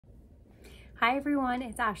Hi everyone,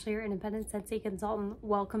 it's Ashley, your independent Scentsy consultant.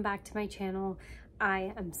 Welcome back to my channel.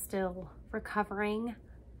 I am still recovering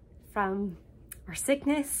from our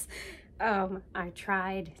sickness. I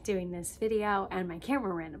tried doing this video and my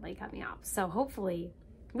camera randomly cut me off. So hopefully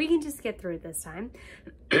we can just get through it this time.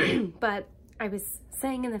 But I was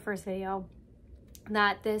saying in the first video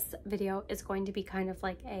that this video is going to be kind of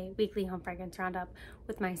like a weekly home fragrance roundup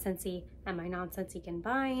with my Scentsy and my non-Scentsy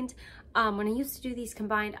combined. When I used to do these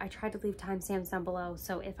combined, I tried to leave timestamps down below,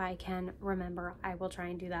 so if I can remember, I will try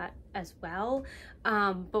and do that as well.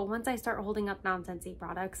 But once I start holding up non-Scentsy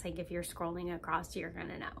products, like if you're scrolling across, you're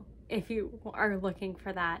gonna know if you are looking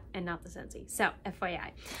for that and not the Scentsy. So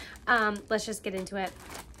FYI, let's just get into it.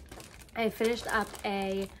 I finished up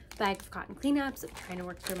a bag of cotton cleanups. I'm trying to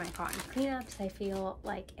work through my cotton cleanups. I feel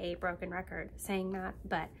like a broken record saying that,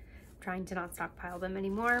 but I'm trying to not stockpile them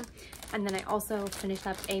anymore. And then I also finished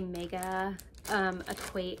up a mega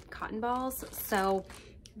Equate cotton balls. So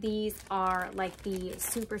these are like the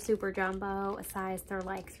super jumbo size. They're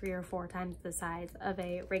like 3 or 4 times the size of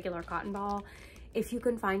a regular cotton ball. If you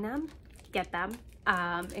can find them, get them.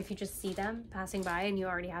 If you just see them passing by and you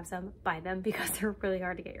already have some, buy them because they're really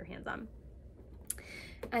hard to get your hands on.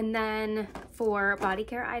 And then for body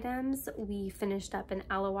care items, we finished up an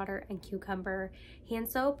aloe water and cucumber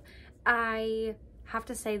hand soap. I have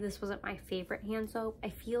to say this wasn't my favorite hand soap. I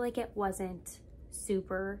feel like it wasn't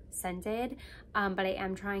super scented, but I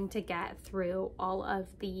am trying to get through all of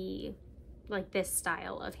the, like this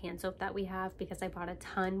style of hand soap that we have because I bought a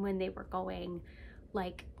ton when they were going,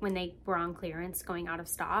 like when they were on clearance going out of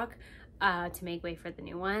stock to make way for the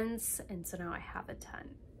new ones. And so now I have a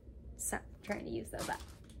ton. So I'm trying to use those up.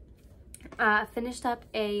 Finished up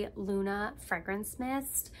a Luna fragrance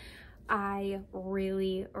mist. I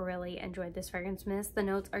really enjoyed this fragrance mist. The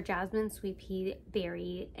notes are jasmine, sweet pea,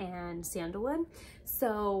 berry, and sandalwood.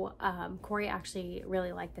 So Corey actually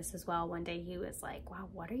really liked this as well. One day he was like, wow,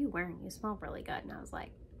 what are you wearing? You smell really good. And I was like,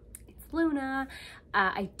 it's Luna.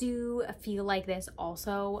 I do feel like this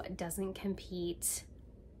also doesn't compete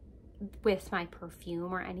with my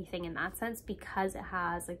perfume or anything in that sense because it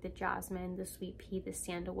has like the jasmine, the sweet pea, the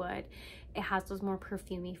sandalwood. It has those more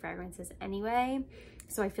perfumey fragrances anyway.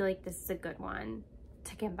 So I feel like this is a good one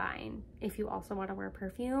to combine if you also want to wear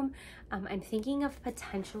perfume. I'm thinking of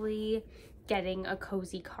potentially getting a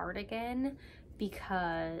cozy cardigan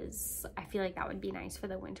because I feel like that would be nice for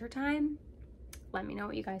the winter time. Let me know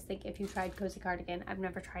what you guys think if you tried cozy cardigan. I've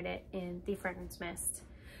never tried it in the fragrance mist.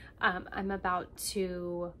 I'm about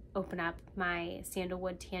to open up my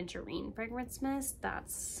sandalwood tangerine fragrance mist.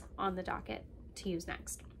 That's on the docket to use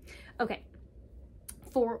next. Okay,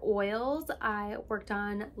 for oils, I worked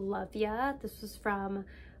on Love Ya. This was from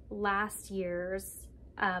last year's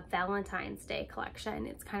Valentine's Day collection.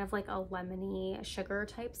 It's kind of like a lemony sugar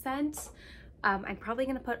type scent. I'm probably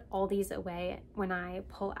gonna put all these away when I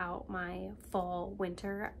pull out my fall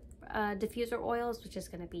winter diffuser oils, which is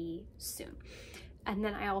gonna be soon. And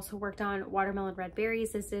then I also worked on watermelon red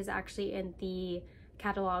berries. This is actually in the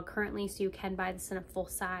catalog currently, so you can buy this in a full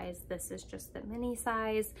size. This is just the mini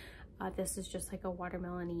size. This is just like a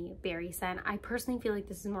watermelon-y berry scent. I personally feel like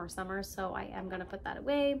this is more summer, so I am gonna put that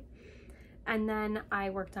away. And then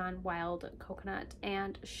I worked on wild coconut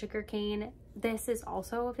and sugarcane. This is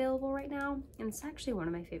also available right now, and it's actually one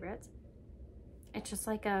of my favorites. It's just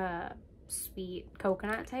like a sweet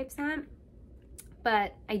coconut type scent,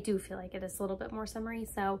 but I do feel like it is a little bit more summery,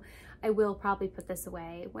 so I will probably put this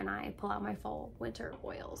away when I pull out my fall winter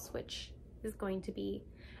oils, which is going to be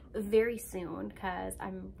very soon because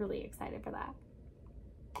I'm really excited for that.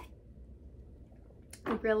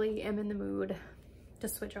 I really am in the mood to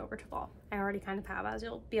switch over to fall. I already kind of have, as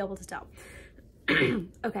you'll be able to tell.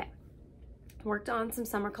 Okay, worked on some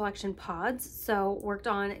summer collection pods. So worked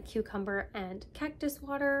on cucumber and cactus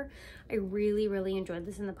water. I really enjoyed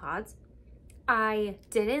this in the pods. I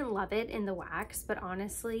didn't love it in the wax, but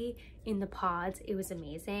honestly, in the pods, it was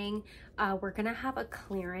amazing. We're gonna have a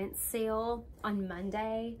clearance sale on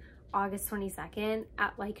Monday, August 22nd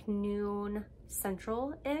at like noon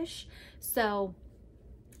central-ish. So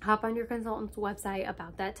hop on your consultant's website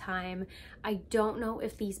about that time. I don't know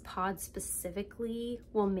if these pods specifically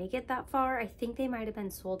will make it that far. I think they might have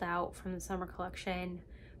been sold out from the summer collection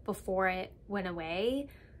before it went away.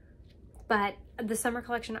 But the summer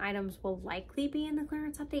collection items will likely be in the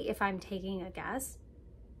clearance update if I'm taking a guess.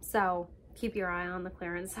 So keep your eye on the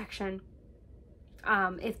clearance section.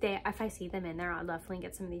 If I see them in there, I'll definitely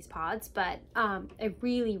get some of these pods. But I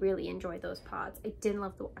really enjoyed those pods. I didn't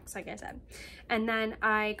love the wax, like I said. And then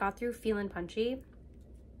I got through Feelin' Punchy.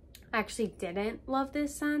 I actually didn't love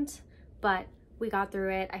this scent, but we got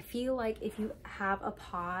through it. I feel like if you have a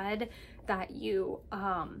pod that you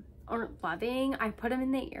aren't loving, I put them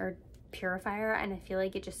in the air purifier, and I feel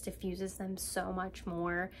like it just diffuses them so much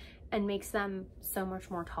more and makes them so much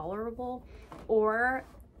more tolerable. Or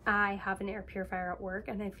I have an air purifier at work,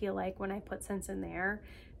 and I feel like when I put scents in there,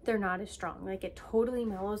 they're not as strong. Like, it totally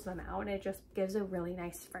mellows them out, and it just gives a really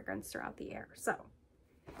nice fragrance throughout the air. So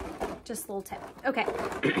just a little tip. Okay.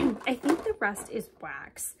 I think the rest is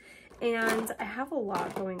wax, and I have a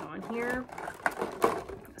lot going on here,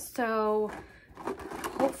 so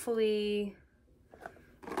hopefully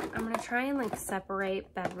I'm gonna try and like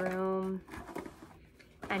separate bedroom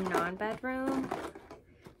and non-bedroom,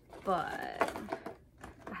 but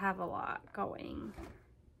I have a lot going,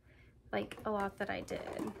 like a lot that I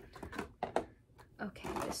did. Okay,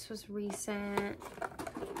 this was recent.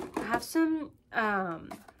 I have some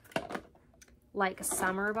like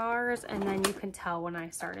summer bars, and then you can tell when I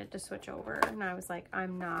started to switch over, and I was like,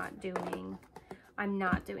 I'm not doing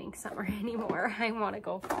summer anymore. I want to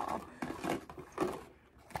go fall.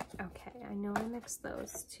 Okay, I know I mixed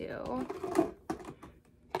those two.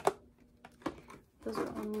 Those are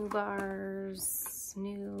all new bars.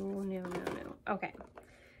 New. Okay,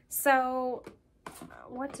 so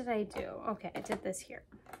what did I do? Okay, I did this here.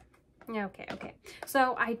 Okay.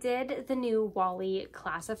 So I did the new Wally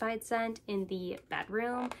classified scent in the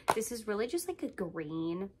bedroom. This is really just like a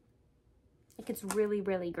green. Like, it's really,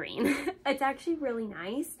 really green. It's actually really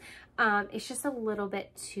nice. It's just a little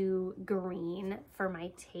bit too green for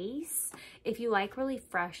my taste. If you like really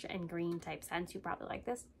fresh and green type scents, you probably like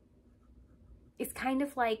this. It's kind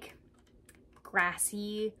of like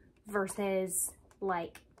grassy versus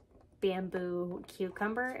like bamboo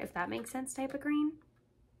cucumber, if that makes sense, type of green.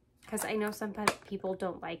 Because I know some people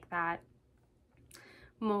don't like that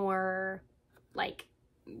more like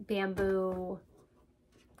bamboo,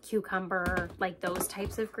 cucumber, like those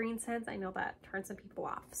types of green scents. I know that turns some people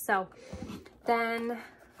off. So then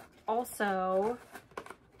also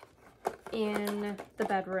in the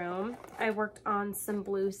bedroom, I worked on some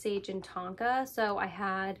blue sage and tonka. So I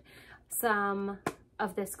had some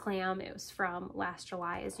of this clam. It was from last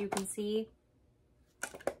July, as you can see.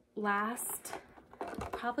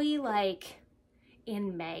 Probably like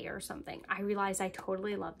in May or something, I realized I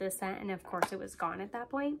totally love this scent, and of course it was gone at that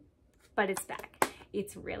point, but it's back.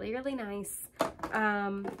 It's really, really nice.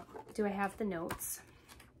 Do I have the notes?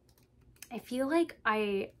 I feel like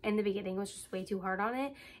in the beginning, was just way too hard on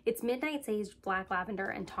it. It's Midnight Sage, Black Lavender,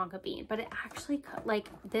 and Tonka Bean, but it actually, like,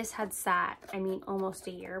 this had sat, I mean, almost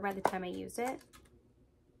a year by the time I used it.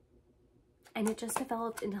 And it just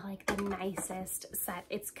developed into like the nicest scent.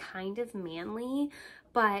 It's kind of manly,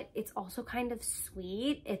 but it's also kind of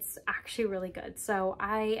sweet. It's actually really good. So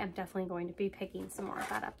I am definitely going to be picking some more of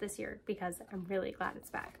that up this year because I'm really glad it's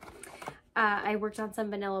back. I worked on some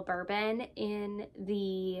vanilla bourbon in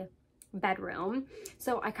the bedroom.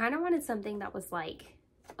 So I kind of wanted something that was like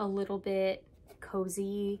a little bit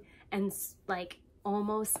cozy and like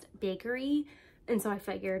almost bakery. And so I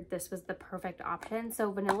figured this was the perfect option.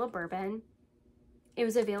 So vanilla bourbon. It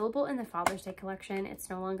was available in the Father's Day collection. It's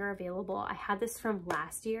no longer available. I had this from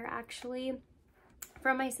last year, actually,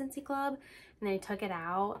 from my Scentsy Club, and then I took it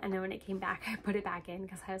out, and then when it came back, I put it back in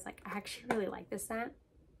because I was like, I actually really like this scent.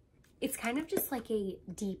 It's kind of just like a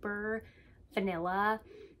deeper vanilla.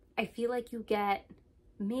 I feel like you get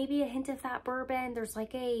maybe a hint of that bourbon. There's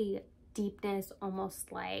like a deepness,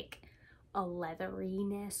 almost like a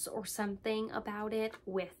leatheriness or something about it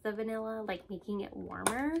with the vanilla, like making it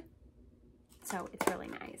warmer. So it's really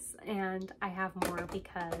nice, and I have more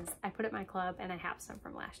because I put it in my club, and I have some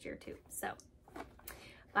from last year too. So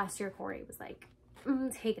last year Corey was like,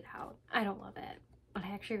 take it out. I don't love it, but I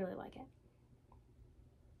actually really like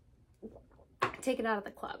it. Take it out of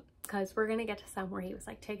the club, because we're gonna get to some where he was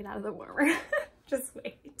like, take it out of the warmer. Just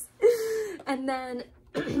wait. And then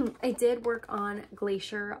I did work on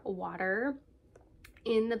Glacier Water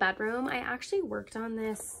in the bedroom. I actually worked on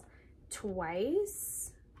this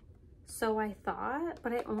twice. So I thought,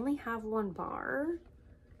 but I only have one bar,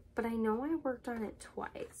 but I know I worked on it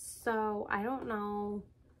twice. So I don't know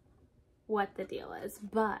what the deal is,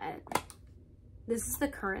 but this is the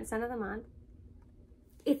current scent of the month.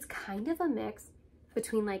 It's kind of a mix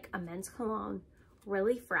between like a men's cologne,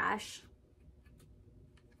 really fresh,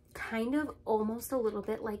 kind of almost a little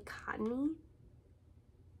bit like cottony.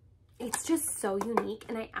 It's just so unique,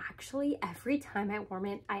 and I actually, every time I warm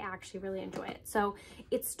it, I actually really enjoy it. So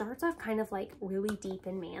it starts off kind of like really deep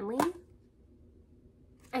and manly,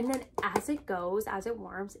 and then as it goes, as it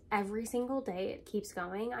warms, every single day it keeps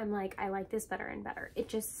going. I'm like, I like this better and better. It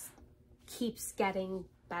just keeps getting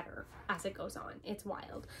better as it goes on. It's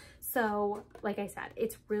wild. So like I said,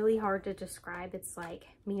 it's really hard to describe. It's like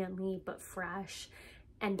manly but fresh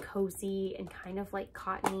and cozy and kind of like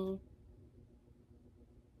cottony.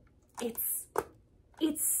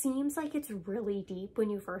 It seems like it's really deep when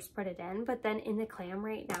you first put it in, but then in the clam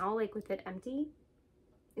right now, like with it empty,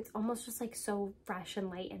 it's almost just like so fresh and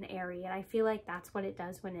light and airy. And I feel like that's what it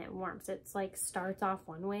does when it warms. It's like starts off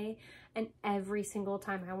one way, and every single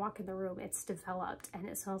time I walk in the room, it's developed and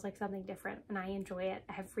it smells like something different. And I enjoy it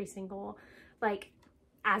every single, like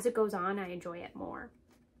as it goes on, I enjoy it more.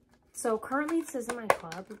 So currently this isn't my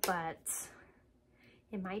club, but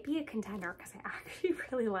it might be a contender because I actually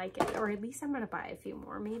really like it, or at least I'm gonna buy a few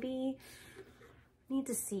more. Maybe need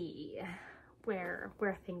to see where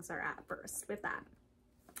things are at first with that.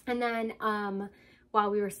 And then while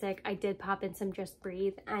we were sick, I did pop in some Just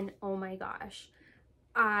Breathe, and oh my gosh,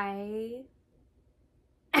 I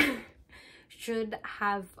should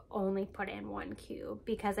have only put in 1 cube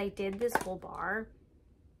because I did this whole bar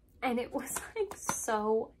and it was like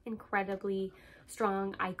so incredibly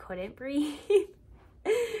strong I couldn't breathe.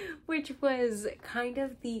 Which was kind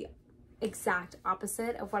of the exact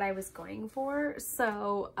opposite of what I was going for.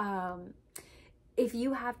 So if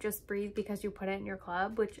you have Just Breathe because you put it in your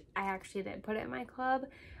club, which I actually did put it in my club,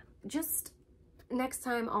 just next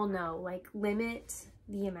time I'll know, like limit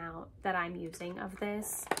the amount that I'm using of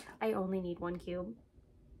this. I only need 1 cube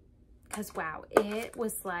because wow, it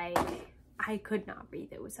was like I could not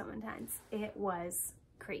breathe. It was so intense. It was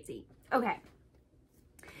crazy. Okay.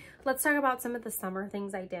 Let's talk about some of the summer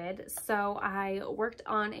things I did. So I worked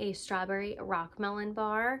on a strawberry rock melon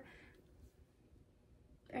bar.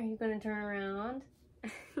 Are you going to turn around?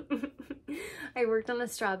 I worked on a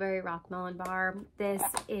strawberry rock melon bar. This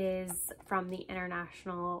is from the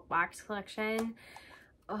International Wax Collection.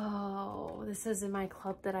 Oh, this is in my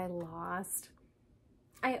club that I lost.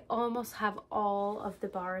 I almost have all of the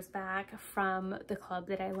bars back from the club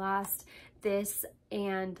that I lost. This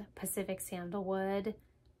and Pacific Sandalwood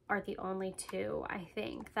are the only 2 I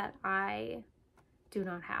think that I do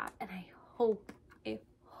not have, and I hope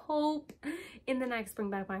in the next Bring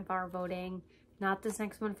Back My Bar voting, not this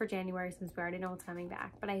next one for January since we already know it's coming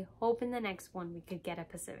back, but I hope in the next one we could get a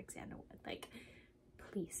Pacific Sandalwood. Like,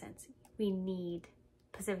 please, Scentsy, we need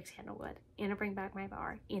Pacific Sandalwood and a Bring Back My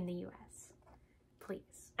Bar in the US,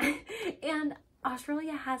 please. And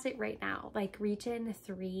Australia has it right now. Like Region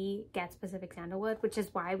 3 gets Pacific Sandalwood, which is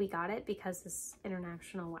why we got it, because this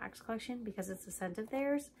International Wax Collection, because it's a scent of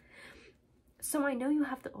theirs. So I know you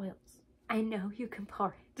have the oils. I know you can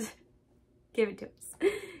pour it. Give it to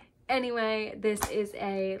us. Anyway, this is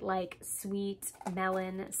a like sweet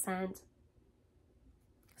melon scent.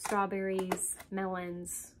 Strawberries,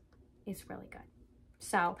 melons. It's really good.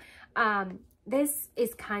 So, this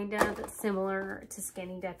is kind of similar to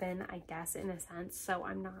Skinny Dippin', I guess, in a sense. So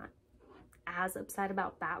I'm not as upset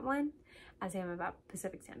about that one as I am about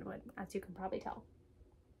Pacific Sandalwood, as you can probably tell.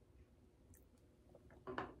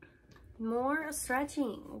 More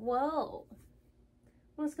stretching. Whoa.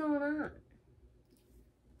 What's going on?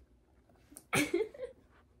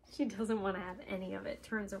 She doesn't want to have any of it.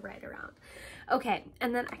 Turns it right around. Okay,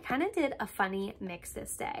 and then I kind of did a funny mix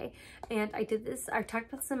this day. And I did this, I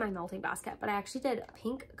tucked this in my melting basket, but I actually did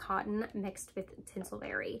pink cotton mixed with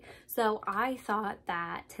Tinselberry. So I thought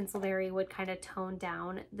that Tinselberry would kind of tone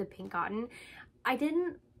down the pink cotton. I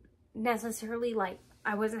didn't necessarily like,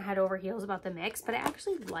 I wasn't head over heels about the mix, but I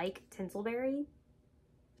actually like Tinselberry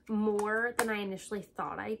more than I initially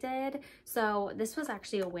thought I did. So this was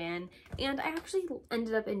actually a win, and I actually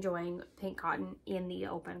ended up enjoying pink cotton in the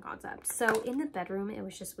open concept. So in the bedroom, it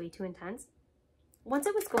was just way too intense. Once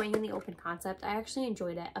it was going in the open concept, I actually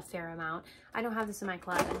enjoyed it a fair amount. I don't have this in my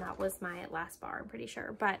club, and that was my last bar, I'm pretty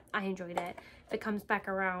sure, but I enjoyed it. If it comes back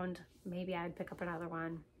around, maybe I'd pick up another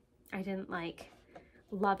one. I didn't like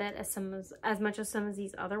love it as much as some of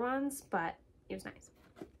these other ones, but it was nice.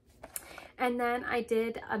 And then I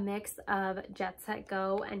did a mix of Jet Set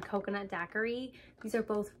Go and Coconut Daiquiri. These are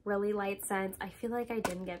both really light scents. I feel like I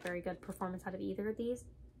didn't get very good performance out of either of these.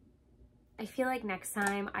 I feel like next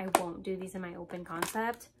time I won't do these in my open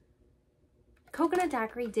concept. Coconut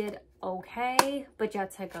Daiquiri did okay, but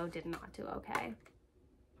Jet Set Go did not do okay.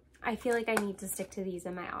 I feel like I need to stick to these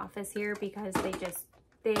in my office here because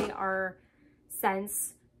they are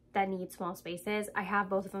scents that need small spaces. I have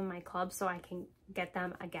both of them in my club, so I can get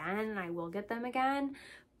them again, and I will get them again,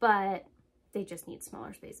 but they just need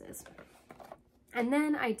smaller spaces. And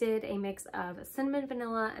then I did a mix of cinnamon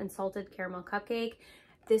vanilla and salted caramel cupcake.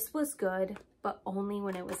 This was good, but only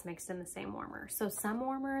when it was mixed in the same warmer. So some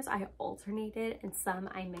warmers I alternated and some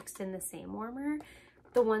I mixed in the same warmer.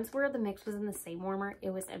 The ones where the mix was in the same warmer, it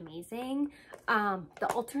was amazing. The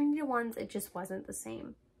alternative ones, it just wasn't the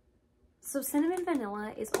same. So cinnamon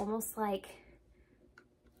vanilla is almost like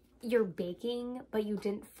you're baking, but you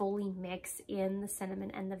didn't fully mix in the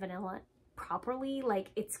cinnamon and the vanilla properly. Like,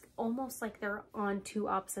 it's almost like they're on two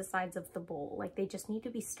opposite sides of the bowl. Like, they just need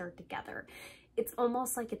to be stirred together. It's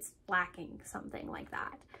almost like it's lacking something like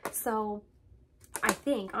that. So I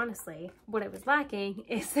think, honestly, what it was lacking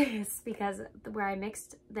is this, because where I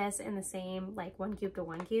mixed this in the same, like 1 cube to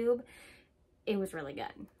 1 cube, it was really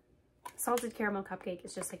good. Salted caramel cupcake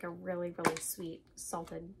is just like a really, really sweet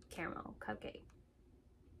salted caramel cupcake.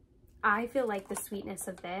 I feel like the sweetness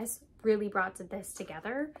of this really brought this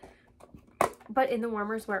together. But in the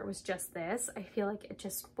warmers where it was just this, I feel like it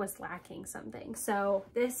just was lacking something. So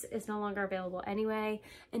this is no longer available anyway,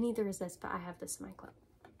 and neither is this, but I have this in my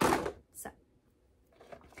club. So,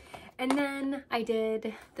 and then I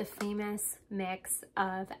did the famous mix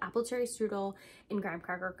of apple cherry strudel and graham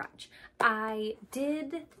cracker crunch. I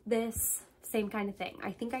did this same kind of thing.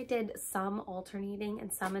 I think I did some alternating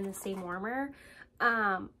and some in the same warmer.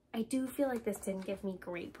 I do feel like this didn't give me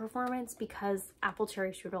great performance because apple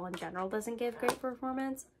cherry strudel in general doesn't give great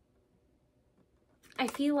performance. I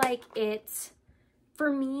feel like it's,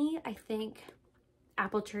 for me, I think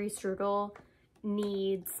apple cherry strudel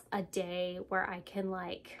needs a day where I can,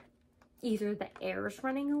 like, either the air's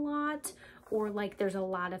running a lot or like there's a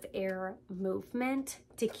lot of air movement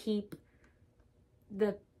to keep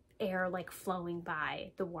the air like flowing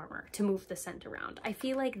by the warmer to move the scent around. I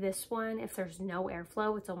feel like this one, if there's no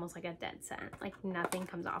airflow, it's almost like a dead scent, like nothing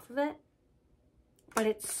comes off of it, but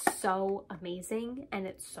it's so amazing and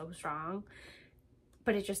it's so strong,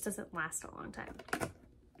 but it just doesn't last a long time.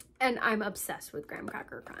 And I'm obsessed with graham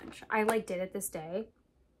cracker crunch. I like did it this day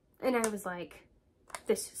and I was like,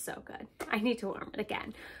 this is so good, I need to warm it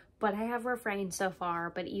again. But I have refrained so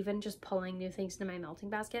far, but even just pulling new things into my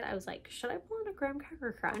melting basket, I was like, should I pull out a graham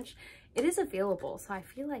cracker crunch? It is available, so I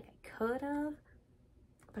feel like I could have,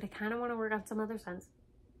 but I kind of want to work on some other scents.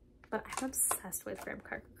 But I'm obsessed with graham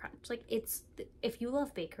cracker crunch. Like, it's, if you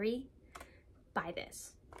love bakery, buy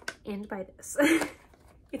this and buy this.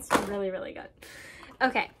 It's really, really good.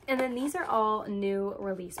 Okay, and then these are all new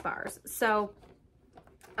release bars. So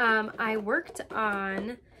I worked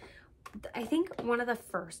on, I think one of the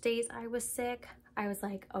first days I was sick, I was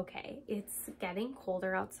like, okay, it's getting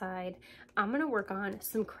colder outside. I'm gonna work on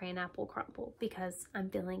some crayon apple crumble because I'm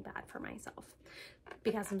feeling bad for myself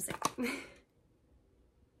because I'm sick.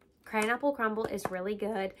 Crayon apple crumble is really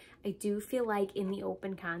good. I do feel like in the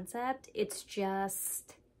open concept, it's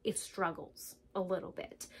just, it struggles a little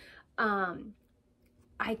bit.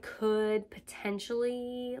 I could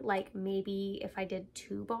potentially, like, maybe if I did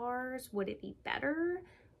 2 bars, would it be better?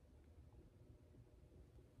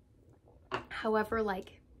 However,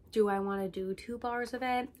 like, do I want to do 2 bars of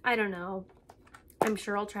it? I don't know. I'm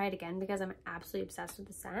sure I'll try it again because I'm absolutely obsessed with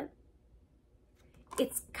the scent.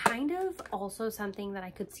 It's kind of also something that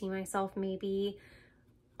I could see myself maybe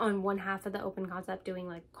on one half of the open concept doing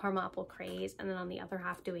like caramel apple craze, and then on the other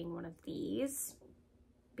half doing one of these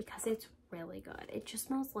because it's really good. It just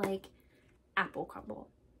smells like apple crumble.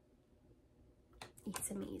 It's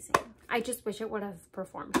amazing. I just wish it would have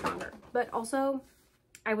performed stronger, but also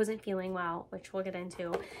I wasn't feeling well, which we'll get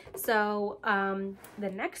into. So the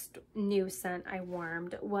next new scent I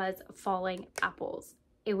warmed was Falling Apples.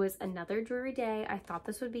 It was another dreary day. I thought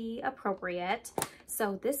this would be appropriate.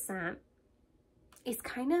 So this scent is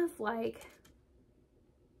kind of like,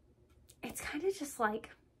 it's kind of just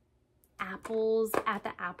like apples at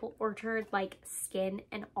the apple orchard, like skin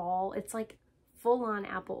and all. It's like full on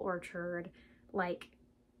apple orchard, like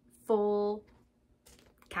full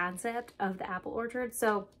concept of the apple orchard.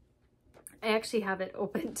 So I actually have it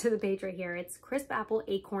open to the page right here. It's crisp apple,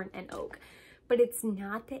 acorn, and oak, but it's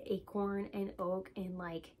not the acorn and oak and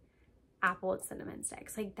like apple and cinnamon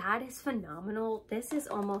sticks. Like, that is phenomenal. This is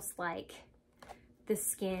almost like the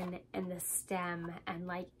skin and the stem, and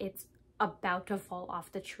like it's about to fall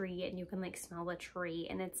off the tree and you can like smell the tree,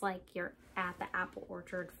 and it's like you're at the apple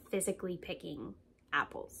orchard physically picking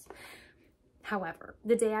apples. However,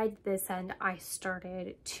 the day I did this scent, I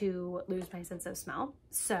started to lose my sense of smell.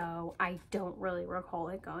 So I don't really recall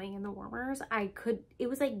it going in the warmers. It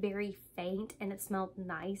was like very faint and it smelled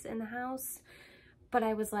nice in the house. But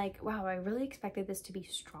I was like, wow, I really expected this to be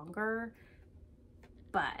stronger.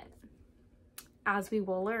 But as we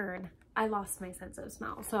will learn, I lost my sense of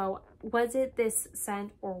smell. So was it this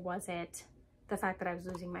scent or was it the fact that I was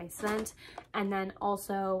losing my scent? And then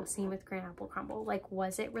also same with Green Apple Crumble. Like,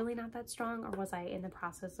 was it really not that strong, or was I in the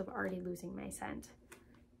process of already losing my scent?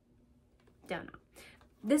 Don't know.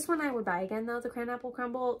 This one I would buy again though, the cran apple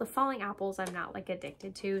crumble. The falling apples I'm not like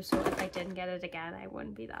addicted to, so if I didn't get it again, I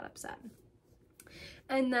wouldn't be that upset.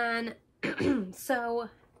 And then, so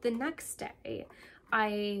the next day,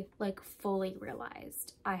 I like fully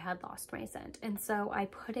realized I had lost my scent. And so I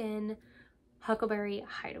put in Huckleberry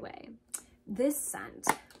Hideaway. This scent,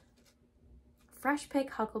 Fresh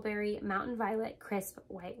Pick Huckleberry Mountain Violet Crisp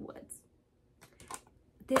White Woods.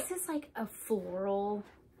 This is like a floral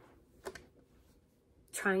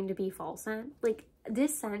trying to be fall scent. Like,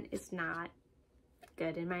 this scent is not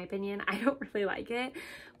good in my opinion. I don't really like it,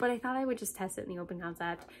 but I thought I would just test it in the open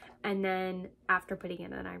concept. And then after putting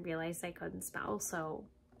it in, I realized I couldn't smell, so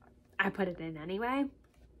I put it in anyway.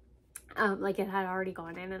 Like, it had already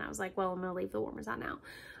gone in, and I was like, well, I'm gonna leave the warmers on now.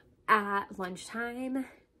 At lunchtime,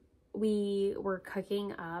 we were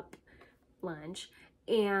cooking up lunch,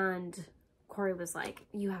 and Corey was like,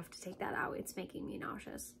 you have to take that out. It's making me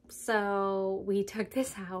nauseous. So we took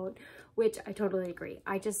this out, which I totally agree.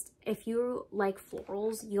 If you like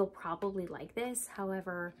florals, you'll probably like this.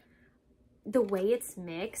 However, the way it's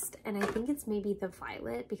mixed, and I think it's maybe the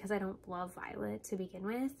violet, because I don't love violet to begin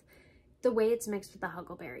with, the way it's mixed with the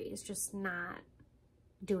huckleberry is just not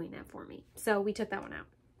doing it for me. So we took that one out.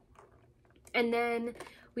 And then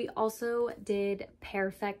we also did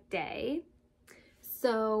Perfect Day.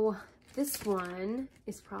 So this one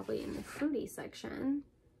is probably in the fruity section.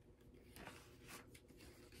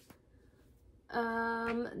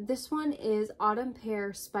 This one is Autumn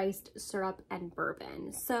Pear Spiced Syrup and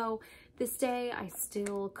Bourbon. So this day I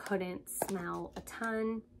still couldn't smell a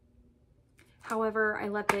ton. However, I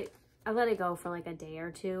let it go for like a day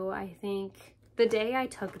or two. I think the day I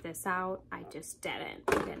took this out, I just didn't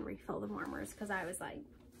even refill the warmers because I was like,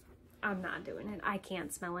 I'm not doing it. I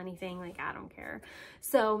can't smell anything. Like, I don't care.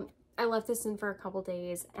 So I left this in for a couple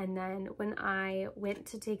days, and then when I went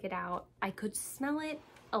to take it out, I could smell it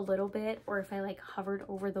a little bit, or if I like hovered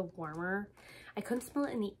over the warmer. I couldn't smell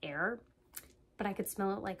it in the air, but I could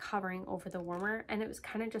smell it like hovering over the warmer, and it was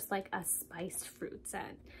kind of just like a spiced fruit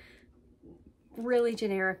scent. Really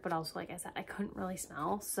generic, but also, like I said, I couldn't really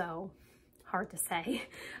smell, so hard to say.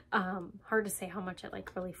 Hard to say how much it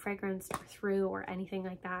like really fragranced or through or anything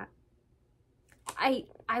like that. I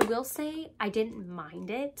will say I didn't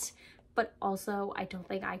mind it, but also I don't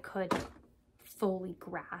think I could fully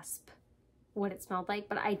grasp what it smelled like,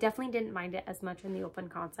 but I definitely didn't mind it as much in the open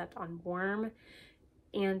concept on warm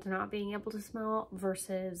and not being able to smell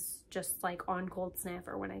versus just like on cold sniff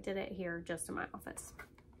or when I did it here just in my office.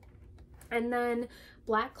 And then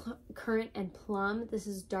Black Currant and Plum. This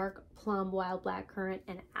is Dark Plum, Wild Black Currant,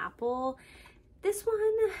 and Apple. This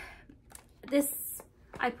one,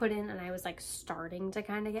 I put in and I was like starting to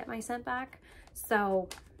kind of get my scent back. So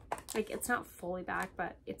like, it's not fully back,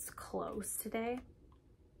 but it's close today.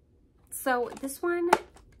 So this one,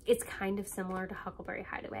 it's kind of similar to Huckleberry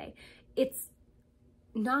Hideaway. It's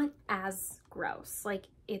not as gross, like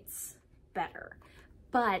it's better,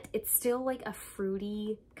 but it's still like a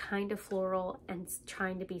fruity kind of floral and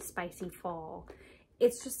trying to be spicy fall.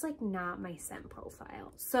 It's just like not my scent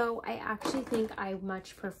profile. So I actually think I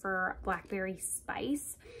much prefer Blackberry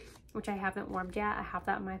Spice, which I haven't warmed yet. I have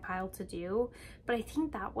that in my pile to do, but I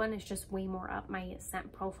think that one is just way more up my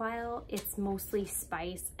scent profile. It's mostly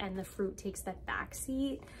spice and the fruit takes the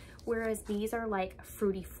backseat, whereas these are like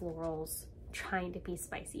fruity florals trying to be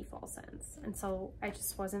spicy fall scents. And so I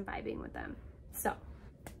just wasn't vibing with them. So,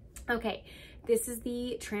 okay, this is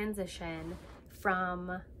the transition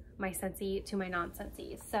from my Scentsy to my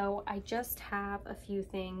non-Scentsy. So I just have a few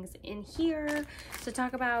things in here to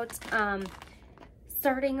talk about.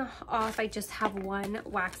 Starting off, I just have one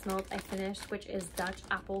wax melt I finished, which is Dutch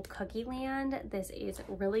Apple Cookie Land. This is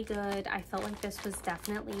really good. I felt like this was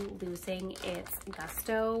definitely losing its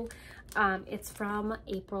gusto. It's from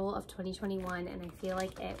April of 2021, and I feel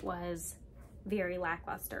like it was very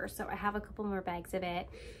lackluster. So I have a couple more bags of it.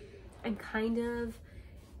 I'm kind of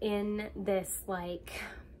in this like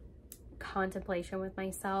contemplation with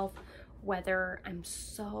myself whether I'm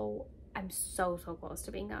so close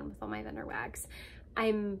to being done with all my vendor wax.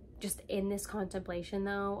 I'm just in this contemplation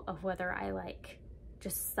though of whether I like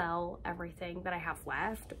just sell everything that I have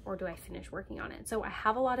left or do I finish working on it. So I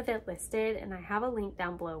have a lot of it listed, and I have a link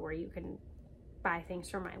down below where you can buy things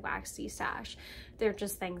from my waxy stash. They're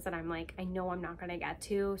just things that I'm like, I know I'm not gonna get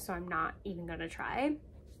to, so I'm not even gonna try.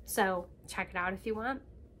 So check it out if you want.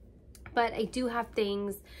 But I do have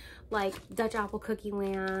things like Dutch Apple Cookie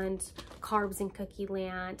Land, Carbs and Cookie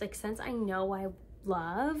Land, like scents I know I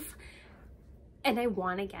love and I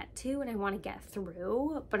want to get to and I want to get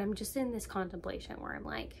through, but I'm just in this contemplation where I'm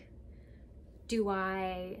like, do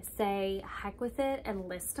I say heck with it and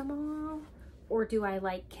list them all, or do I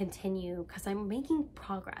like continue, because I'm making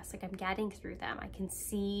progress, like I'm getting through them. I can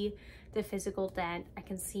see the physical dent. I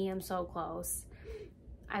can see I'm so close.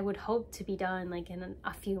 I would hope to be done like in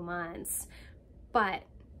a few months, but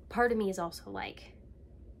part of me is also like,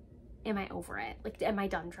 am I over it? Like, am I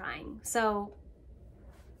done trying? So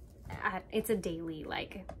it's a daily,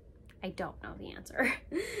 like, I don't know the answer.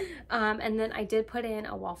 And then I did put in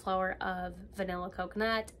a wallflower of vanilla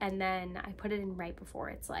coconut, and then I put it in right before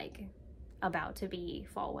it's like about to be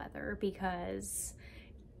fall weather, because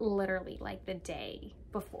literally like the day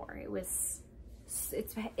before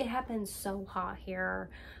it happened so hot here,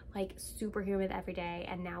 like super humid every day,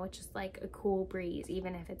 and now it's just like a cool breeze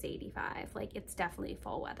even if it's 85. Like, it's definitely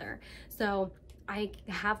fall weather. So I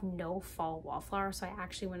have no fall wallflower, so I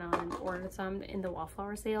actually went on and ordered some in the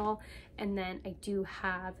wallflower sale, and then I do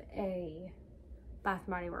have a Bath &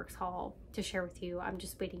 Body Works haul to share with you. I'm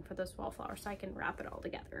just waiting for those wallflowers so I can wrap it all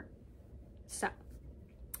together. So,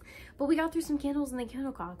 but we got through some candles in the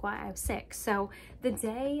candle clock while I was sick. So the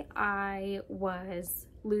day I was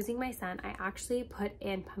losing my scent, I actually put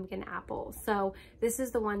in pumpkin apple. So this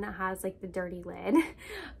is the one that has like the dirty lid.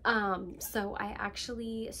 So I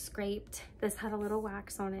actually scraped, this had a little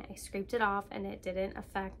wax on it. I scraped it off and it didn't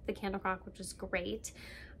affect the candle clock, which is great.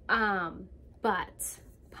 But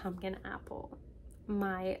pumpkin apple,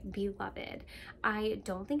 my beloved. I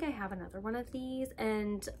don't think I have another one of these,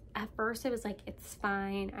 and at first I was like, it's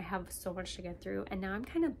fine, I have so much to get through, and now I'm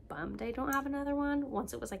kind of bummed I don't have another one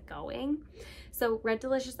once it was like going. So red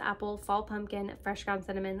delicious apple, fall pumpkin, fresh ground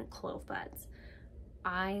cinnamon, clove buds.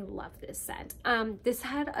 I love this scent. This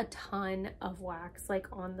had a ton of wax like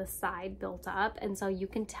on the side built up, and so you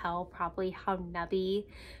can tell probably how nubby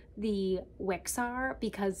the wicks are,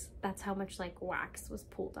 because that's how much like wax was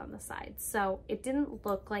pulled on the sides. So it didn't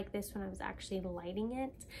look like this when I was actually lighting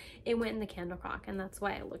it. It went in the candle clock, and that's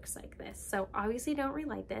why it looks like this. So obviously don't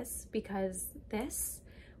relight this, because this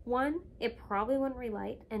one, it probably wouldn't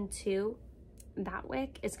relight, and two, that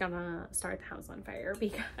wick is gonna start the house on fire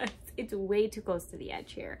because it's way too close to the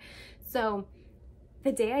edge here. So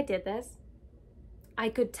the day I did this, I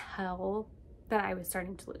could tell that I was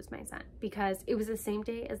starting to lose my scent, because it was the same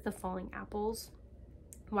day as the falling apples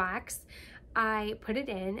wax. I put it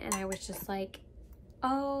in and I was just like,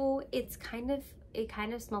 oh, it kind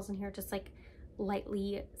of smells in here just like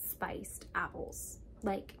lightly spiced apples.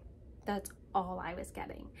 Like, that's all I was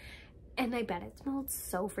getting. And I bet it smelled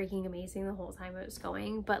so freaking amazing the whole time it was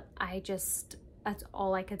going, but that's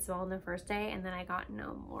all I could smell on the first day, and then I got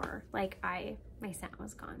no more. Like, my scent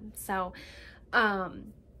was gone. So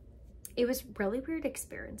it was really weird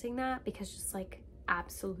experiencing that, because just like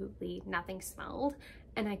absolutely nothing smelled,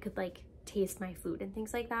 and I could like taste my food and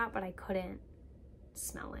things like that, but I couldn't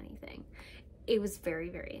smell anything. It was very,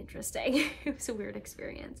 very interesting. It was a weird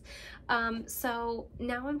experience. So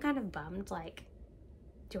now I'm kind of bummed, like,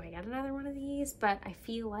 do I get another one of these? But I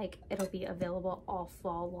feel like it'll be available all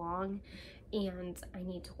fall long, and I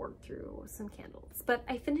need to work through some candles. But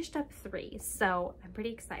I finished up 3, so I'm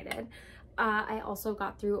pretty excited. I also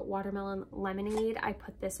got through watermelon lemonade. I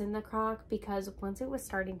put this in the crock because once it was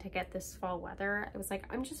starting to get this fall weather, I was like,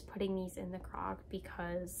 I'm just putting these in the crock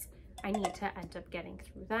because I need to end up getting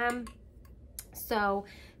through them. So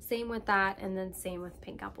same with that, and then same with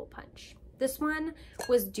pink apple punch. This one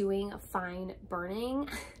was doing fine burning,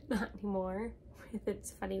 not anymore with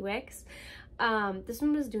its funny wicks. This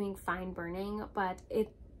one was doing fine burning, but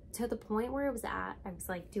to the point where it was at, I was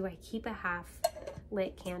like, do I keep a half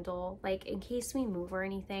lit candle? Like, in case we move or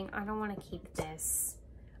anything, I don't want to keep this.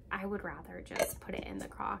 I would rather just put it in the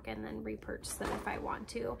crock and then repurchase it if I want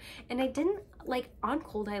to. And I didn't, like, on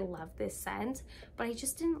cold, I love this scent, but I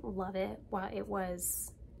just didn't love it while it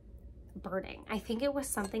was burning. I think it was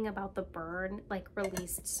something about the burn, like,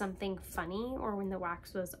 released something funny, or when the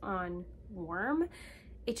wax was on warm,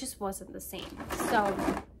 it just wasn't the same. So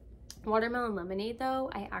watermelon lemonade though,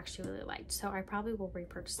 I actually really liked, so I probably will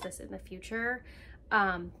repurchase this in the future.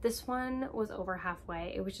 This one was over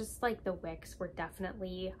halfway. It was just like the wicks were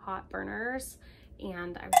definitely hot burners,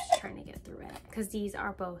 and I was just trying to get through it because these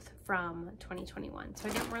are both from 2021, so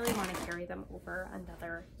I didn't really want to carry them over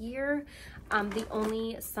another year. The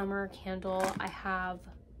only summer candle I have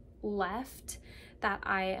left that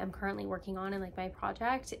I am currently working on in like my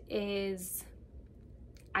project is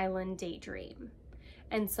Island Daydream.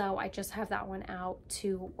 And so I just have that one out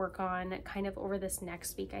to work on kind of over this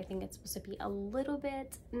next week. I think it's supposed to be a little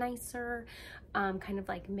bit nicer, kind of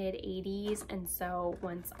like mid 80s. And so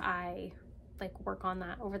once I like work on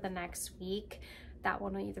that over the next week, that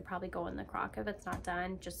one will either probably go in the crock if it's not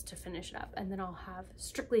done, just to finish it up. And then I'll have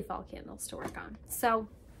strictly fall candles to work on. So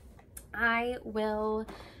I will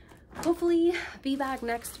hopefully be back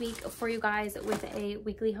next week for you guys with a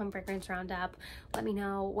weekly home fragrance roundup. Let me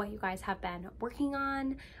know what you guys have been working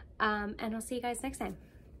on, and I'll see you guys next time.